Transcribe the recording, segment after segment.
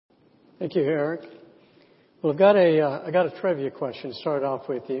Thank you, Eric. Well, I got a trivia question to start off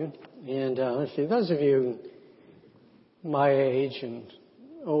with you. And let's see, those of you my age and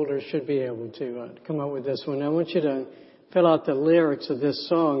older should be able to come up with this one. I want you to fill out the lyrics of this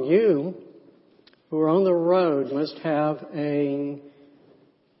song. You who are on the road must have a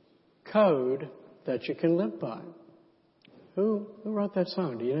code that you can live by. Who wrote that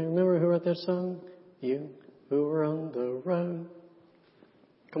song? Do you remember who wrote that song? You who are on the road.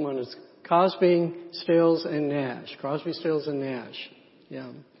 Come on, it's Crosby, Stills, and Nash. Crosby, Stills, and Nash.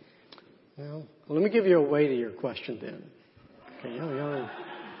 Yeah. Well, let me give you a weightier question then. Okay,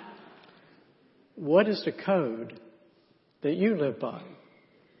 what is the code that you live by?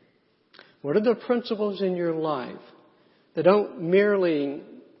 What are the principles in your life that don't merely,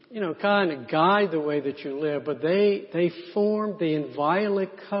 kind of guide the way that you live, but they form the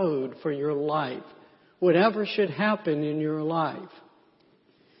inviolate code for your life, whatever should happen in your life?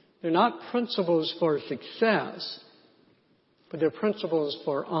 They're not principles for success, but they're principles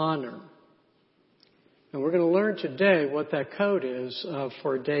for honor. And we're going to learn today what that code is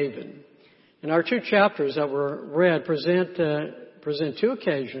for David. And our two chapters that were read present two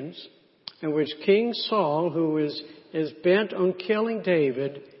occasions in which King Saul, who is bent on killing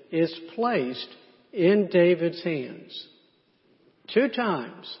David, is placed in David's hands. Two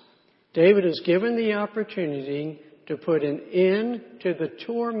times, David is given the opportunity to put an end to the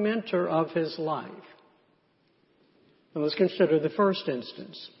tormentor of his life. Now let's consider the first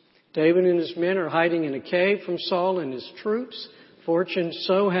instance. David and his men are hiding in a cave from Saul and his troops. Fortune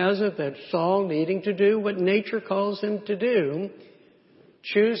so has it that Saul, needing to do what nature calls him to do,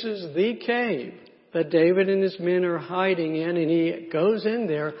 chooses the cave that David and his men are hiding in, and he goes in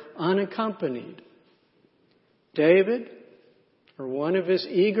there unaccompanied. David, or one of his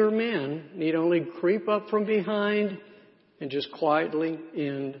eager men, need only creep up from behind and just quietly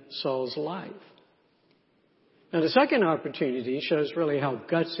end Saul's life. Now, the second opportunity shows really how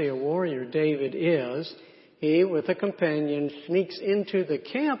gutsy a warrior David is. He, with a companion, sneaks into the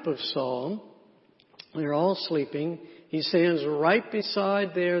camp of Saul. They're all sleeping. He stands right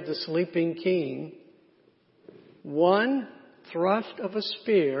beside there the sleeping king. One thrust of a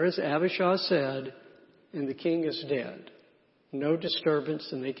spear, as Abishai said, and the king is dead. No disturbance,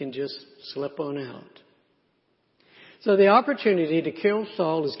 and they can just slip on out. So the opportunity to kill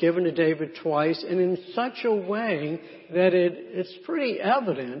Saul is given to David twice, and in such a way that it's pretty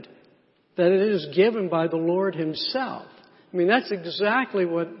evident that it is given by the Lord himself. I mean, that's exactly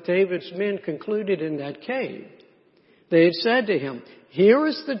what David's men concluded in that cave. They had said to him, "Here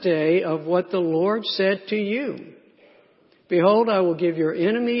is the day of what the Lord said to you. Behold, I will give your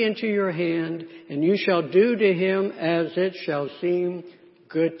enemy into your hand, and you shall do to him as it shall seem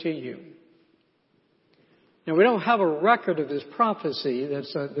good to you." Now, we don't have a record of this prophecy that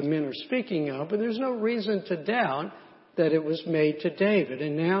the men are speaking of, but there's no reason to doubt that it was made to David.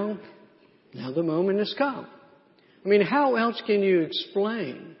 And now the moment has come. I mean, how else can you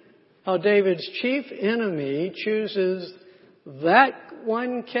explain how David's chief enemy chooses that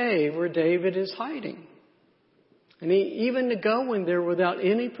one cave where David is hiding? And even to go in there without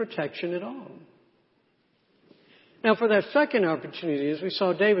any protection at all. Now, for that second opportunity, as we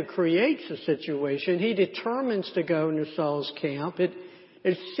saw, David creates a situation. He determines to go into Saul's camp. It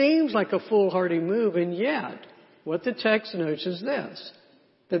seems like a foolhardy move, and yet, what the text notes is this,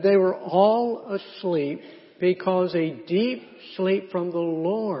 that they were all asleep because a deep sleep from the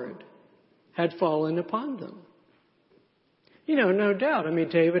Lord had fallen upon them. No doubt. I mean,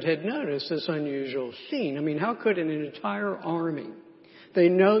 David had noticed this unusual scene. I mean, how could an entire army, they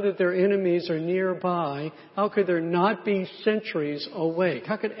know that their enemies are nearby, how could there not be sentries awake?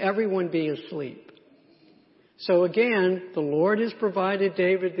 How could everyone be asleep? So again, the Lord has provided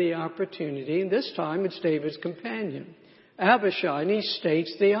David the opportunity, and this time it's David's companion, Abishai, and he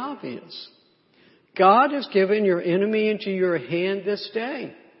states the obvious. God has given your enemy into your hand this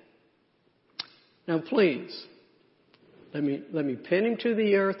day. Now please, let me pin him to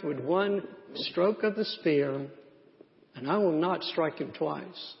the earth with one stroke of the spear, and I will not strike him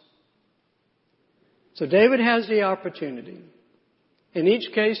twice. So David has the opportunity. In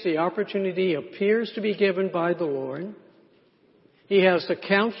each case, the opportunity appears to be given by the Lord. He has the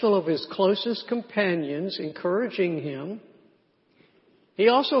counsel of his closest companions encouraging him. He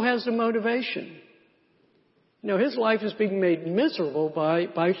also has the motivation. His life is being made miserable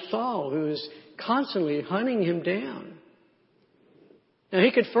by Saul, who is constantly hunting him down. Now,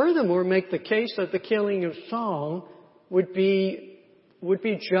 he could furthermore make the case that the killing of Saul would be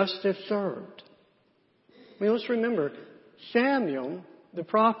justice served. I mean, let's remember, Samuel, the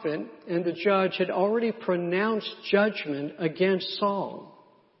prophet, and the judge had already pronounced judgment against Saul.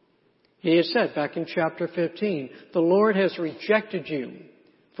 He had said back in chapter 15, the Lord has rejected you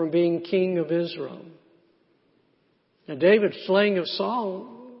from being king of Israel. Now David's slaying of Saul,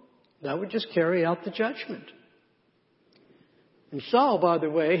 that would just carry out the judgment. And Saul, by the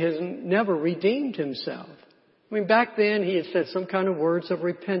way, has never redeemed himself. I mean, back then he had said some kind of words of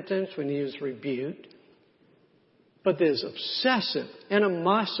repentance when he was rebuked. But there's obsessive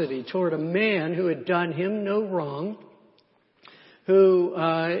animosity toward a man who had done him no wrong, who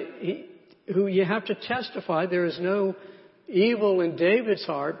you have to testify there is no evil in David's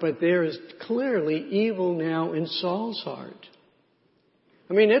heart, but there is clearly evil now in Saul's heart.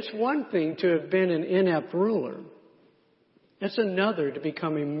 I mean, it's one thing to have been an inept ruler. It's another to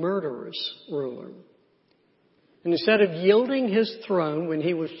become a murderous ruler. And instead of yielding his throne when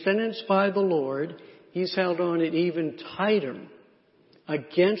he was sentenced by the Lord, he's held on it even tighter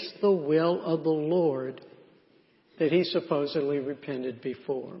against the will of the Lord that he supposedly repented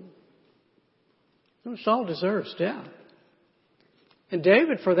before. Saul deserves death. And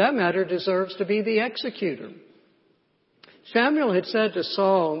David, for that matter, deserves to be the executor. Samuel had said to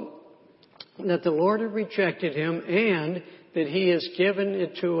Saul that the Lord had rejected him and that he has given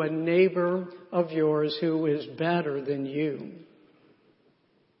it to a neighbor of yours who is better than you.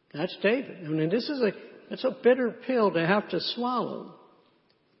 That's David. I mean, it's a bitter pill to have to swallow.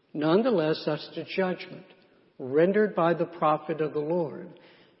 Nonetheless, that's the judgment rendered by the prophet of the Lord.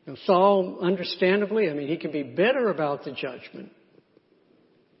 Now, Saul, understandably, he can be bitter about the judgment,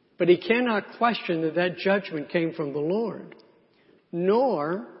 but he cannot question that judgment came from the Lord,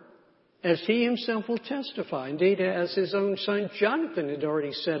 nor, as he himself will testify, indeed as his own son Jonathan had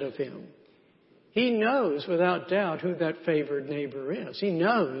already said of him, he knows without doubt who that favored neighbor is. He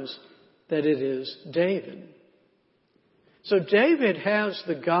knows that it is David. So David has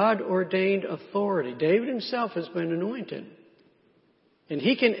the God-ordained authority. David himself has been anointed. And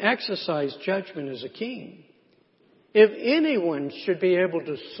he can exercise judgment as a king. If anyone should be able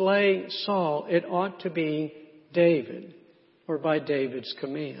to slay Saul, it ought to be David, or by David's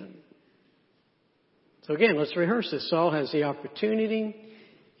command. So again, let's rehearse this. Saul has the opportunity.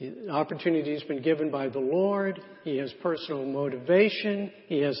 The opportunity has been given by the Lord. He has personal motivation.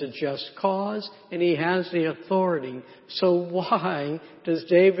 He has a just cause. And he has the authority. So why does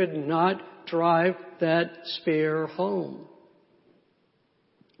David not drive that spear home?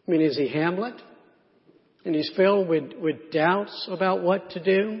 Is he Hamlet? And he's filled with doubts about what to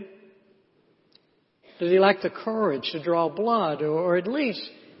do? Does he lack the courage to draw blood or at least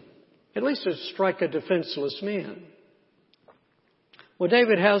to strike a defenseless man? Well,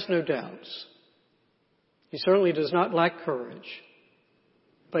 David has no doubts. He certainly does not lack courage,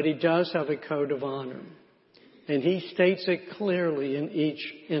 but he does have a code of honor. And he states it clearly in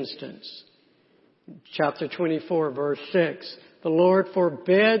each instance. Chapter 24, verse 6. The Lord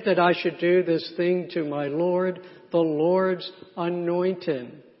forbid that I should do this thing to my Lord, the Lord's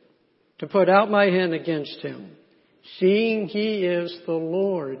anointed, to put out my hand against him, seeing he is the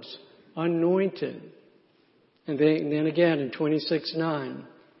Lord's anointed. And then again in 26:9,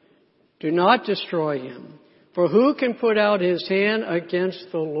 do not destroy him, for who can put out his hand against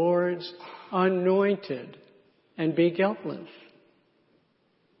the Lord's anointed and be guiltless?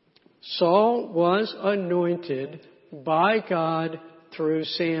 Saul was anointed by God through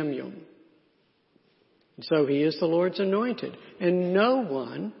Samuel. And so he is the Lord's anointed. And no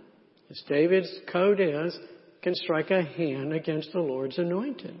one, as David's code is, can strike a hand against the Lord's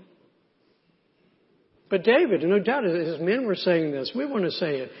anointed. But David, no doubt his men were saying this, we want to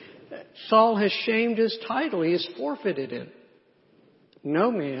say it, Saul has shamed his title. He has forfeited it. No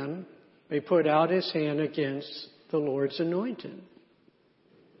man may put out his hand against the Lord's anointed.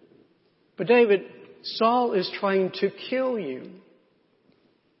 But David, Saul is trying to kill you.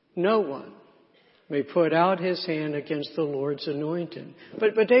 No one may put out his hand against the Lord's anointed.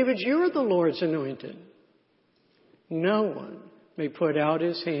 But David, you're the Lord's anointed. No one may put out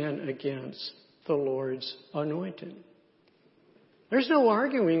his hand against the Lord's anointed. There's no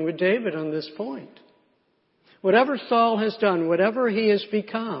arguing with David on this point. Whatever Saul has done, whatever he has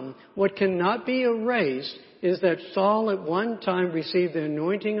become, what cannot be erased is that Saul at one time received the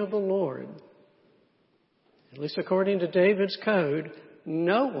anointing of the Lord. At least according to David's code,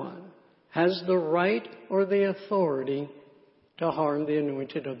 no one has the right or the authority to harm the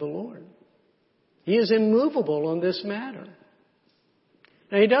anointed of the Lord. He is immovable on this matter.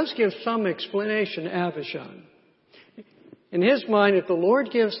 Now he does give some explanation to Abishai. In his mind, if the Lord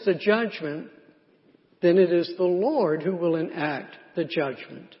gives the judgment, then it is the Lord who will enact the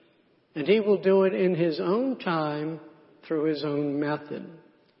judgment. And he will do it in his own time through his own method.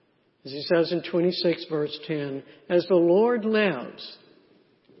 As he says in 26 verse 10, as the Lord lives,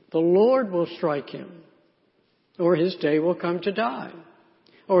 the Lord will strike him, or his day will come to die,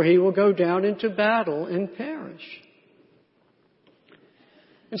 or he will go down into battle and perish.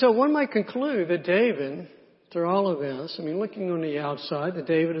 And so one might conclude that David, through all of this, looking on the outside, that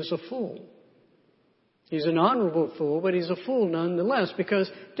David is a fool. He's an honorable fool, but he's a fool nonetheless,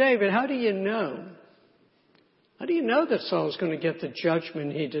 because David, how do you know? How do you know that Saul's going to get the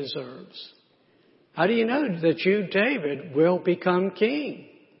judgment he deserves? How do you know that you, David, will become king?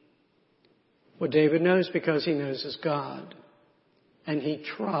 Well, David knows because he knows his God, and he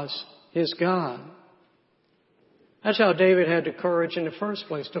trusts his God. That's how David had the courage in the first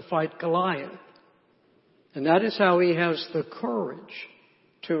place to fight Goliath. And that is how he has the courage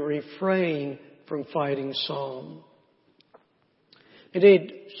to refrain from fighting Saul.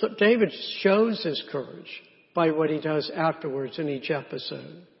 Indeed, David shows his courage by what he does afterwards in each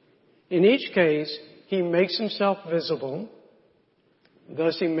episode. In each case, he makes himself visible.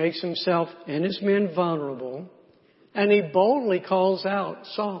 Thus he makes himself and his men vulnerable. And he boldly calls out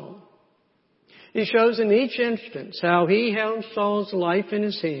Saul. He shows in each instance how he held Saul's life in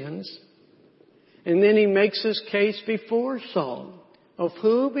his hands. And then he makes his case before Saul of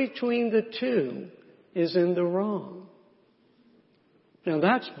who between the two is in the wrong. Now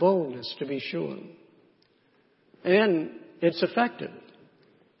that's boldness, to be sure. And it's effective.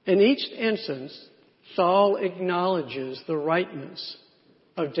 In each instance, Saul acknowledges the rightness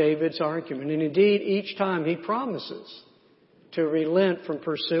of David's argument. And indeed, each time he promises to relent from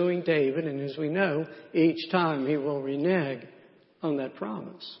pursuing David. And as we know, each time he will renege on that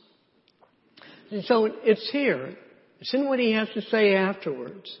promise. And so it's here. It's in what he has to say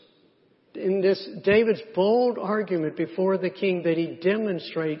afterwards. In this David's bold argument before the king that he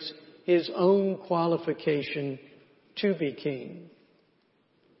demonstrates his own qualification to be king.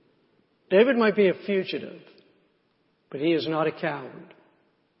 David might be a fugitive, but he is not a coward.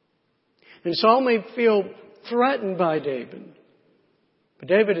 And Saul may feel threatened by David, but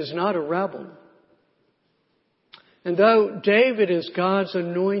David is not a rebel. And though David is God's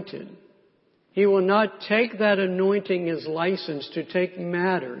anointed, he will not take that anointing as license to take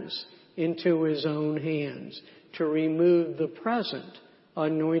matters into his own hands, to remove the present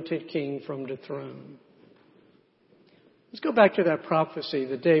anointed king from the throne. Let's go back to that prophecy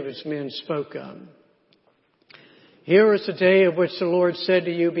that David's men spoke of. Here is the day of which the Lord said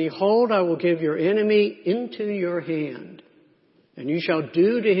to you, behold, I will give your enemy into your hand, and you shall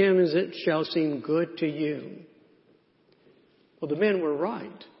do to him as it shall seem good to you. Well, the men were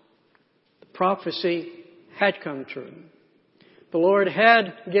right. The prophecy had come true. The Lord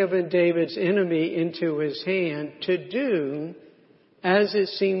had given David's enemy into his hand to do as it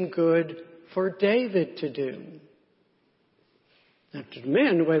seemed good for David to do. Now, to the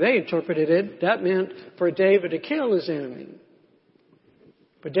men, the way they interpreted it, that meant for David to kill his enemy.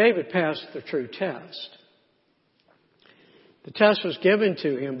 But David passed the true test. The test was given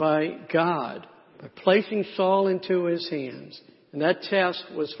to him by God, by placing Saul into his hands. And that test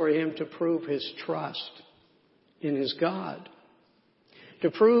was for him to prove his trust in his God.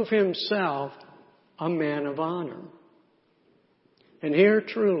 To prove himself a man of honor. And here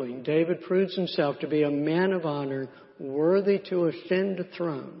truly, David proves himself to be a man of honor, worthy to ascend the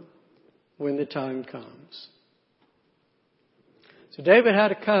throne when the time comes. So David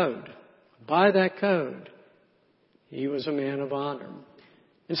had a code. By that code, he was a man of honor.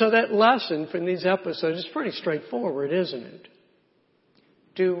 And so that lesson from these episodes is pretty straightforward, isn't it?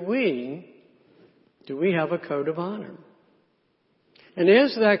 Do we have a code of honor? And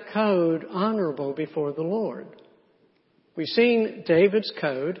is that code honorable before the Lord? We've seen David's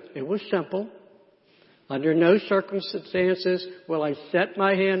code. It was simple. Under no circumstances will I set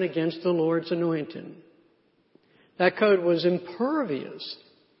my hand against the Lord's anointed. That code was impervious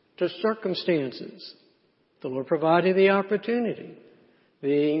to circumstances. The Lord provided the opportunity.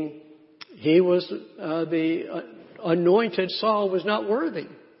 The anointed Saul was not worthy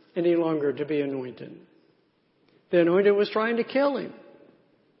any longer to be anointed. The anointed was trying to kill him.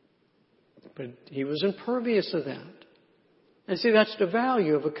 But he was impervious to that. And see, that's the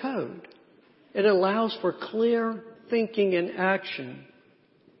value of a code. It allows for clear thinking and action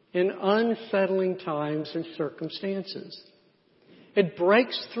in unsettling times and circumstances. It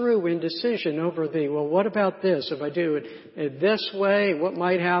breaks through indecision over what about this? If I do it this way, what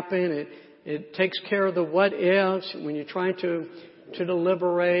might happen? It takes care of the what ifs when you're trying to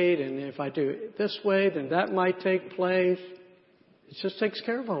deliberate. And if I do it this way, then that might take place. It just takes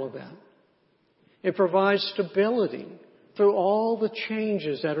care of all of that. It provides stability through all the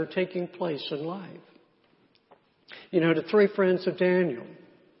changes that are taking place in life. The three friends of Daniel,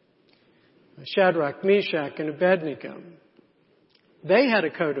 Shadrach, Meshach, and Abednego, They had a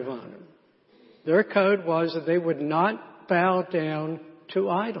code of honor. Their code was that they would not bow down to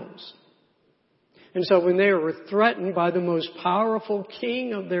idols. And so when they were threatened by the most powerful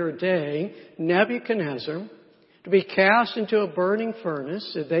king of their day, Nebuchadnezzar, to be cast into a burning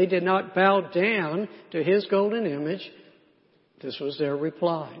furnace, if they did not bow down to his golden image, this was their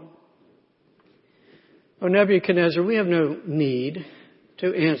reply. Oh, Nebuchadnezzar, we have no need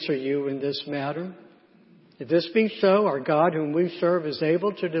to answer you in this matter. If this be so, our God whom we serve is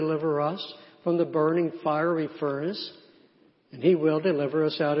able to deliver us from the burning fiery furnace, and he will deliver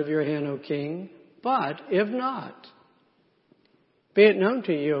us out of your hand, O king. But if not, be it known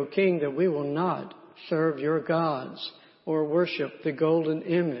to you, O king, that we will not serve your gods or worship the golden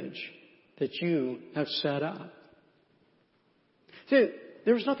image that you have set up. See,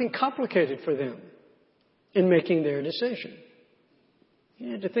 there was nothing complicated for them in making their decision.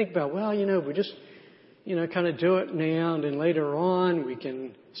 You had to think about, we just, kind of do it now, and then later on we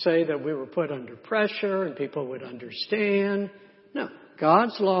can say that we were put under pressure and people would understand. No,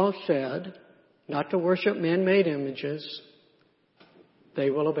 God's law said not to worship man-made images. They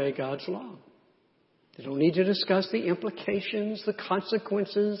will obey God's law. They don't need to discuss the implications, the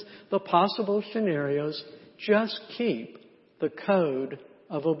consequences, the possible scenarios. Just keep the code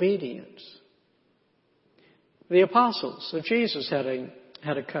of obedience. The apostles of Jesus had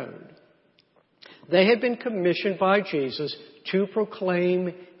a code. They had been commissioned by Jesus to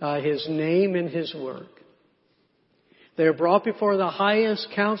proclaim his name and his work. They are brought before the highest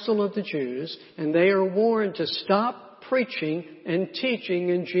council of the Jews, and they are warned to stop preaching and teaching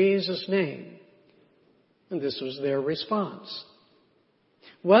in Jesus' name. And this was their response.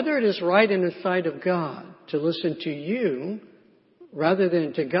 Whether it is right in the sight of God to listen to you rather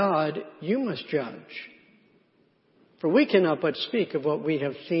than to God, you must judge. For we cannot but speak of what we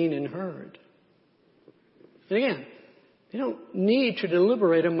have seen and heard. And again, they don't need to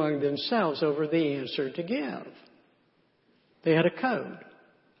deliberate among themselves over the answer to give. They had a code.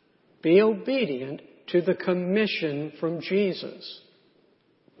 Be obedient to the commission from Jesus.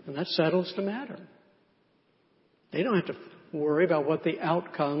 And that settles the matter. They don't have to worry about what the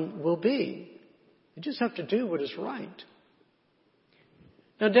outcome will be. They just have to do what is right.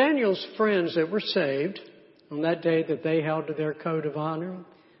 Now, Daniel's friends that were saved on that day that they held to their code of honor,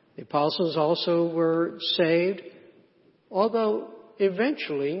 the apostles also were saved, although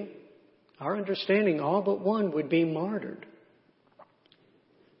eventually, our understanding, all but one would be martyred.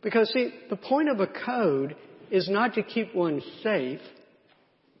 Because, see, the point of a code is not to keep one safe,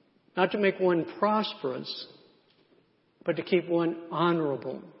 not to make one prosperous, but to keep one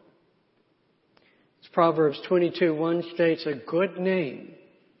honorable. As Proverbs 22:1 states, a good name,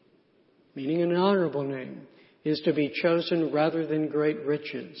 meaning an honorable name, is to be chosen rather than great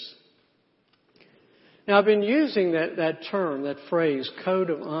riches. Now, I've been using that term, that phrase, code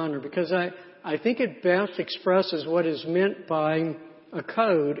of honor, because I think it best expresses what is meant by a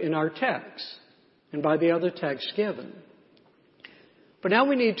code in our text and by the other texts given. But now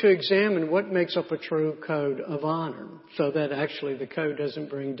we need to examine what makes up a true code of honor so that actually the code doesn't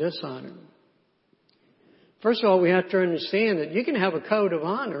bring dishonor. First of all, we have to understand that you can have a code of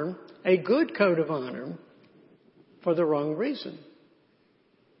honor, a good code of honor, for the wrong reason.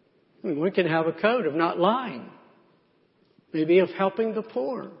 I mean, one can have a code of not lying, maybe of helping the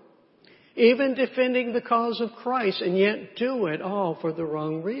poor, even defending the cause of Christ, and yet do it all for the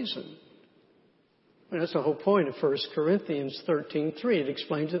wrong reason. And that's the whole point of 1 Corinthians 13:3. It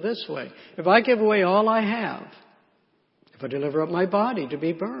explains it this way. If I give away all I have, if I deliver up my body to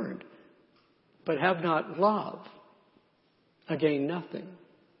be burned, but have not love, I gain nothing.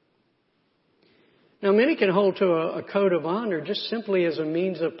 Now, many can hold to a code of honor just simply as a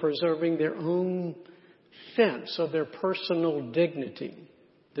means of preserving their own sense of their personal dignity.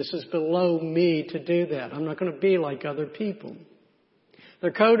 This is below me to do that. I'm not going to be like other people.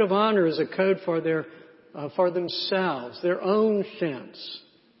 Their code of honor is a code for themselves, their own sense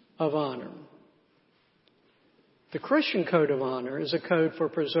of honor. The Christian code of honor is a code for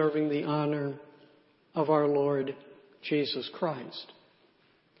preserving the honor of our Lord Jesus Christ.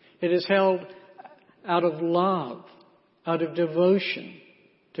 It is held out of love, out of devotion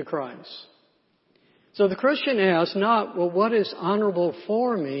to Christ. So the Christian asks not, well, what is honorable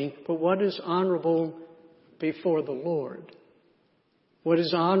for me, but what is honorable before the Lord? What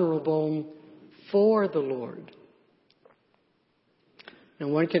is honorable for the Lord?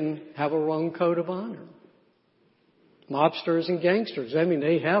 And one can have a wrong code of honor. Mobsters and gangsters,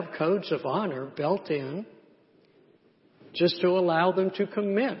 they have codes of honor built in just to allow them to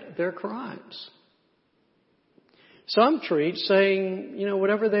commit their crimes. Some treat saying,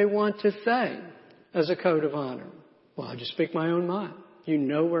 whatever they want to say as a code of honor. Well, I just speak my own mind. You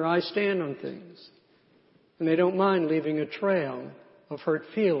know where I stand on things. And they don't mind leaving a trail of hurt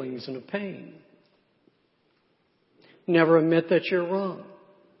feelings and of pain. Never admit that you're wrong.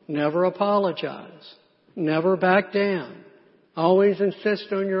 Never apologize. Never back down. Always insist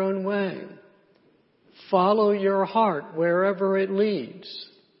on your own way. Follow your heart wherever it leads.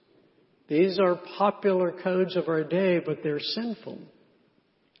 These are popular codes of our day, but they're sinful.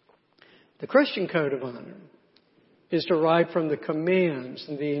 The Christian code of honor is derived from the commands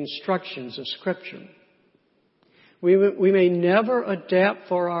and the instructions of Scripture. We may never adapt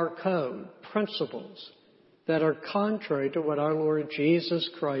for our code principles that are contrary to what our Lord Jesus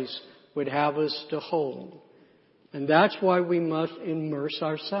Christ would have us to hold. And that's why we must immerse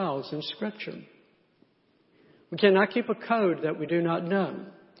ourselves in Scripture. We cannot keep a code that we do not know.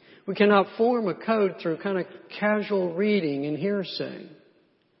 We cannot form a code through kind of casual reading and hearsay.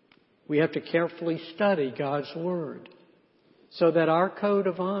 We have to carefully study God's Word so that our code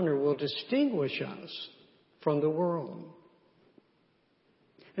of honor will distinguish us from the world.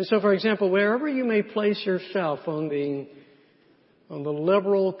 And so, for example, wherever you may place yourself on the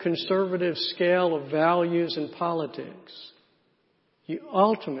liberal conservative scale of values and politics, you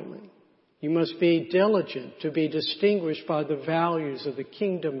must be diligent to be distinguished by the values of the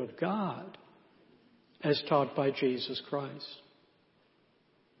kingdom of God as taught by Jesus Christ.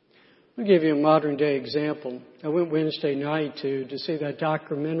 I'll give you a modern day example. I went Wednesday night to see that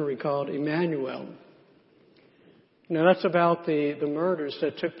documentary called Emmanuel. Now that's about the murders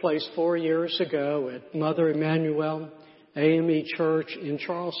that took place 4 years ago at Mother Emmanuel AME Church in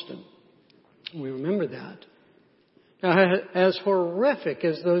Charleston. We remember that. Now, as horrific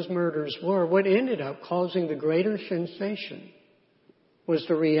as those murders were, what ended up causing the greater sensation was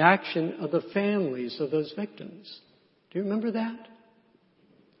the reaction of the families of those victims. Do you remember that?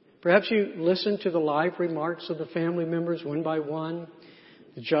 Perhaps you listened to the live remarks of the family members one by one.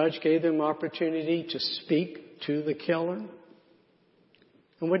 The judge gave them opportunity to speak to the killer.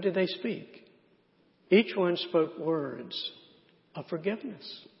 And what did they speak? Each one spoke words of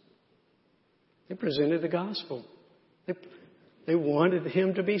forgiveness. They presented the gospel. They wanted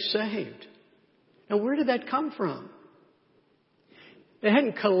him to be saved. And where did that come from? They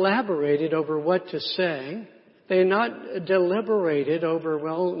hadn't collaborated over what to say. They had not deliberated over,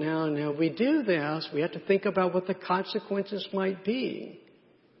 well, now we do this, we have to think about what the consequences might be.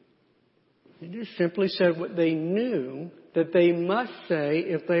 They just simply said what they knew that they must say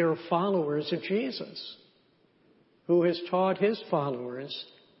if they are followers of Jesus, who has taught his followers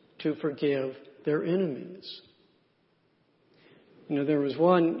to forgive their enemies. You know, there was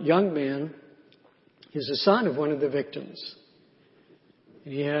one young man, he's the son of one of the victims.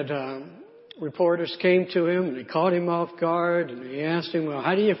 He had reporters came to him and they caught him off guard and they asked him, well,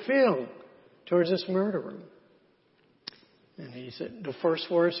 how do you feel towards this murderer? And he said the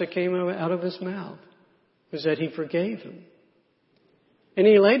first words that came out of his mouth was that he forgave him. And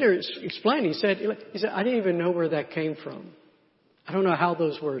he later explained, he said, I didn't even know where that came from. I don't know how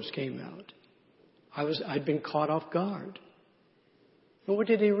those words came out. I'd been caught off guard. But what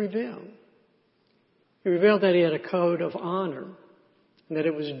did he reveal? He revealed that he had a code of honor and that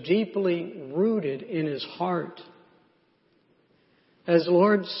it was deeply rooted in his heart. As his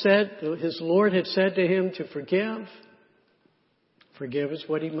Lord had said to him to forgive is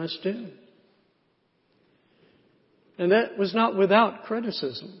what he must do. And that was not without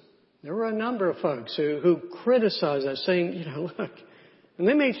criticism. There were a number of folks who criticized that, saying, look, and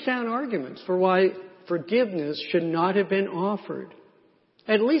they made sound arguments for why forgiveness should not have been offered.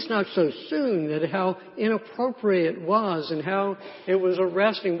 At least not so soon, that how inappropriate it was and how it was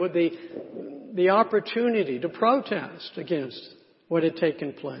arresting with the opportunity to protest against what had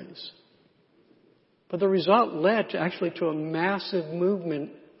taken place. But the result led to a massive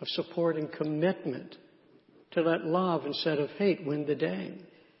movement of support and commitment to let love instead of hate win the day.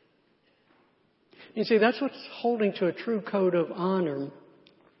 You see, that's what's holding to a true code of honor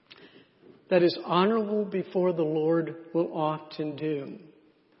that is honorable before the Lord will often do.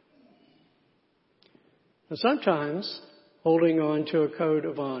 And sometimes holding on to a code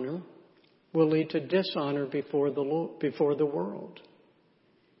of honor will lead to dishonor before the world.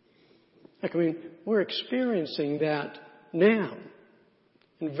 We're experiencing that now.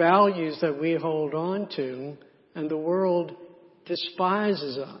 And values that we hold on to, and the world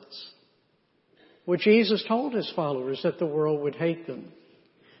despises us. Well, Jesus told his followers that the world would hate them,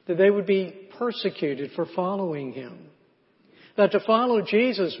 that they would be persecuted for following him. That to follow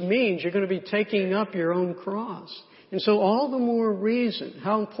Jesus means you're going to be taking up your own cross. And so all the more reason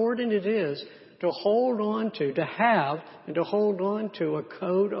how important it is to hold on to, to have, and to hold on to a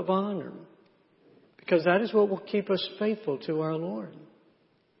code of honor. Because that is what will keep us faithful to our Lord.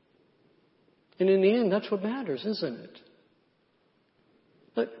 And in the end, that's what matters, isn't it?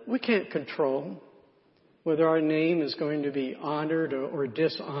 But we can't control whether our name is going to be honored or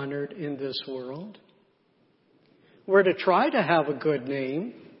dishonored in this world. We're to try to have a good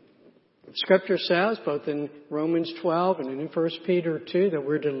name. Scripture says, both in Romans 12 and in 1 Peter 2, that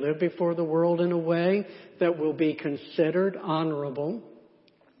we're to live before the world in a way that will be considered honorable.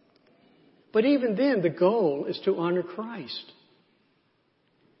 But even then, the goal is to honor Christ.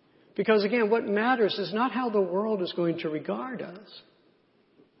 Because again, what matters is not how the world is going to regard us,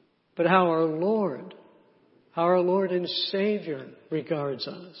 but how our Lord and Savior regards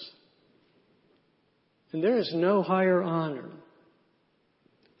us. And there is no higher honor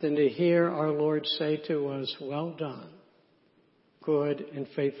than to hear our Lord say to us, "Well done, good and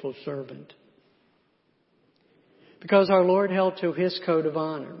faithful servant." Because our Lord held to His code of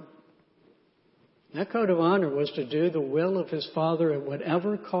honor. That code of honor was to do the will of His Father at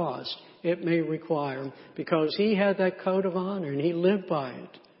whatever cost it may require, because He had that code of honor and He lived by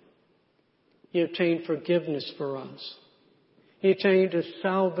it. He obtained forgiveness for us. He obtained a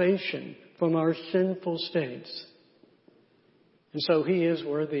salvation from our sinful states. And so He is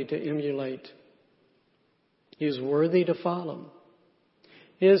worthy to emulate. He is worthy to follow.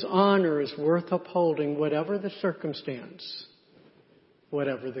 His honor is worth upholding, whatever the circumstance,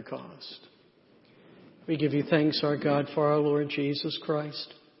 whatever the cost. We give You thanks, our God, for our Lord Jesus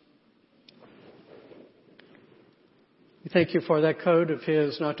Christ. We thank You for that code of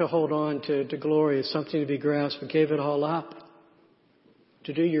His, not to hold on to glory as something to be grasped, but gave it all up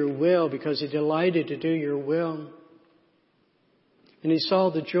to do Your will because He delighted to do Your will. And He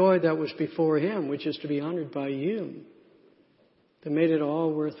saw the joy that was before Him, which is to be honored by You, that made it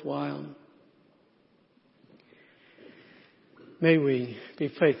all worthwhile. May we be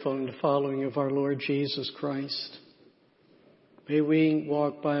faithful in the following of our Lord Jesus Christ. May we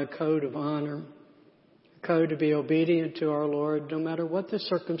walk by a code of honor, a code to be obedient to our Lord no matter what the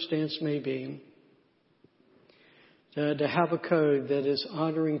circumstance may be. To have a code that is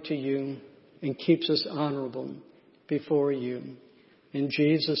honoring to You and keeps us honorable before You. In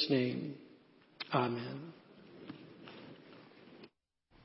Jesus' name, amen.